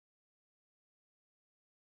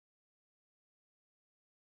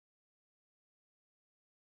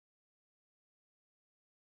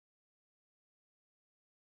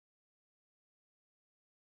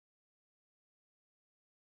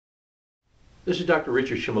This is Dr.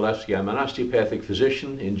 Richard Chmielewski. I'm an osteopathic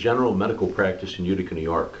physician in general medical practice in Utica, New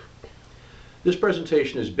York. This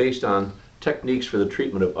presentation is based on techniques for the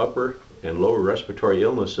treatment of upper and lower respiratory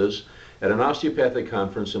illnesses at an osteopathic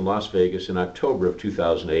conference in Las Vegas in October of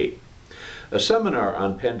 2008. A seminar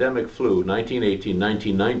on pandemic flu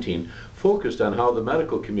 1918-1919 focused on how the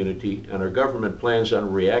medical community and our government plans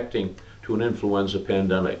on reacting to an influenza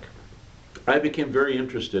pandemic. I became very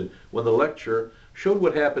interested when the lecture showed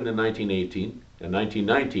what happened in 1918 and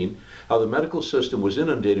 1919, how the medical system was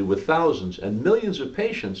inundated with thousands and millions of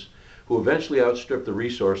patients who eventually outstripped the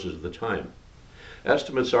resources of the time.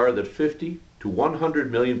 Estimates are that 50 to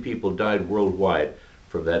 100 million people died worldwide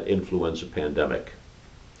from that influenza pandemic.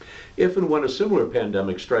 If and when a similar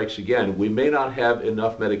pandemic strikes again, we may not have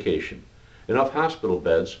enough medication, enough hospital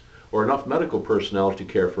beds, or enough medical personnel to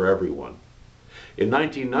care for everyone. In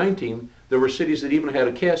 1919, there were cities that even had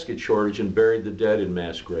a casket shortage and buried the dead in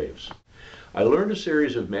mass graves. I learned a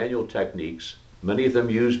series of manual techniques, many of them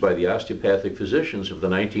used by the osteopathic physicians of the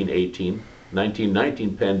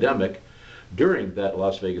 1918-1919 pandemic during that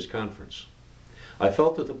Las Vegas conference. I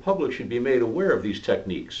felt that the public should be made aware of these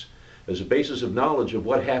techniques as a basis of knowledge of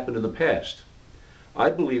what happened in the past. I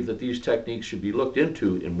believe that these techniques should be looked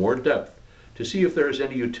into in more depth to see if there is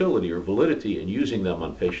any utility or validity in using them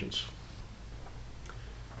on patients.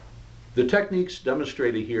 The techniques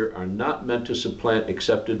demonstrated here are not meant to supplant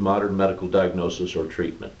accepted modern medical diagnosis or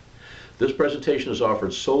treatment. This presentation is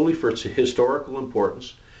offered solely for its historical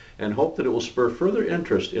importance and hope that it will spur further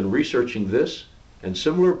interest in researching this and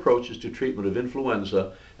similar approaches to treatment of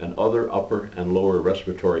influenza and other upper and lower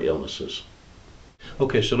respiratory illnesses.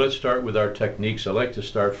 Okay, so let's start with our techniques. I like to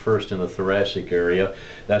start first in the thoracic area.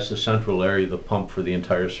 That's the central area, the pump for the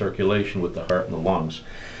entire circulation with the heart and the lungs.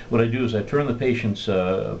 What I do is I turn the patient's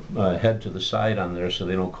head to the side on there so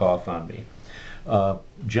they don't cough on me.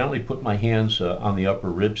 Gently put my hands on the upper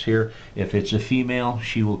ribs here. If it's a female,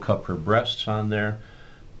 she will cup her breasts on there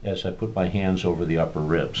as I put my hands over the upper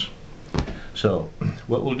ribs. So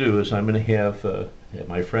what we'll do is I'm going to have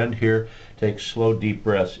my friend here take slow deep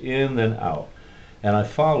breaths in then out, and I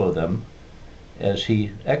follow them. As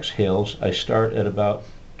he exhales, I start at about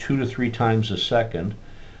 2 to 3 times a second.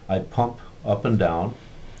 I pump up and down.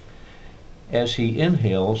 As he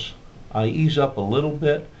inhales, I ease up a little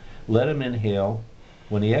bit, let him inhale.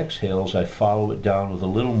 When he exhales, I follow it down with a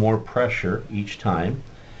little more pressure each time.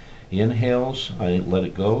 He inhales, I let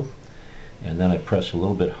it go, and then I press a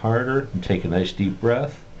little bit harder and take a nice deep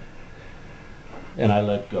breath, and I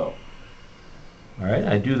let go. All right,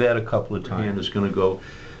 I do that a couple of times. The hand is going to go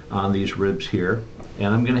on these ribs here,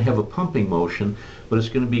 and I'm going to have a pumping motion, but it's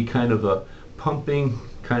going to be kind of a pumping,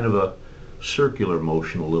 kind of a circular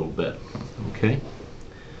motion a little bit. Okay.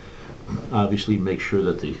 Obviously, make sure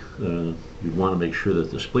that you want to make sure that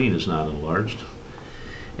the spleen is not enlarged.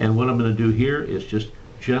 And what I'm going to do here is just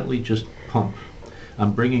gently pump.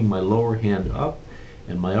 I'm bringing my lower hand up,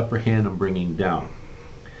 and my upper hand I'm bringing down.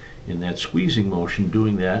 In that squeezing motion,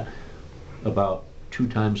 doing that about 2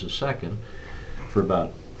 times a second for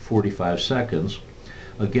about 45 seconds.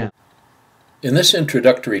 Again. In this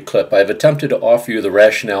introductory clip, I've attempted to offer you the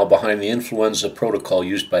rationale behind the influenza protocol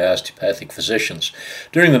used by osteopathic physicians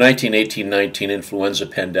during the 1918-19 influenza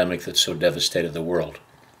pandemic that so devastated the world.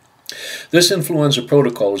 This influenza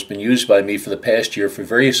protocol has been used by me for the past year for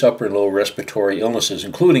various upper and lower respiratory illnesses,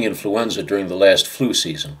 including influenza during the last flu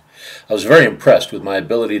season. I was very impressed with my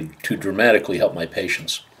ability to dramatically help my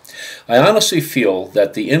patients. I honestly feel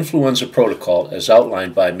that the influenza protocol, as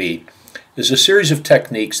outlined by me, is a series of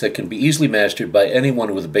techniques that can be easily mastered by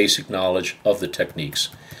anyone with a basic knowledge of the techniques.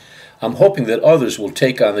 I'm hoping that others will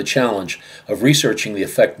take on the challenge of researching the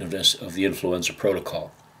effectiveness of the influenza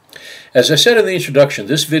protocol. As I said in the introduction,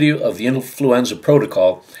 this video of the influenza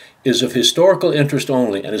protocol is of historical interest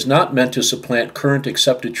only and is not meant to supplant current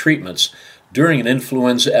accepted treatments during an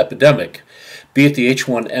influenza epidemic, be it the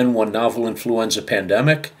H1N1 novel influenza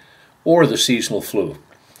pandemic or the seasonal flu.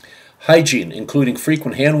 Hygiene, including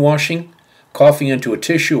frequent hand washing, coughing into a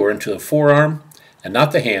tissue or into the forearm, and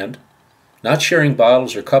not the hand, not sharing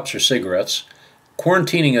bottles or cups or cigarettes,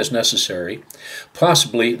 quarantining as necessary,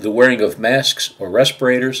 possibly the wearing of masks or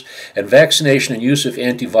respirators, and vaccination and use of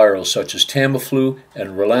antivirals such as Tamiflu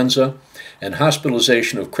and Relenza, and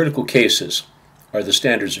hospitalization of critical cases are the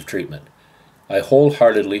standards of treatment. I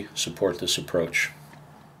wholeheartedly support this approach.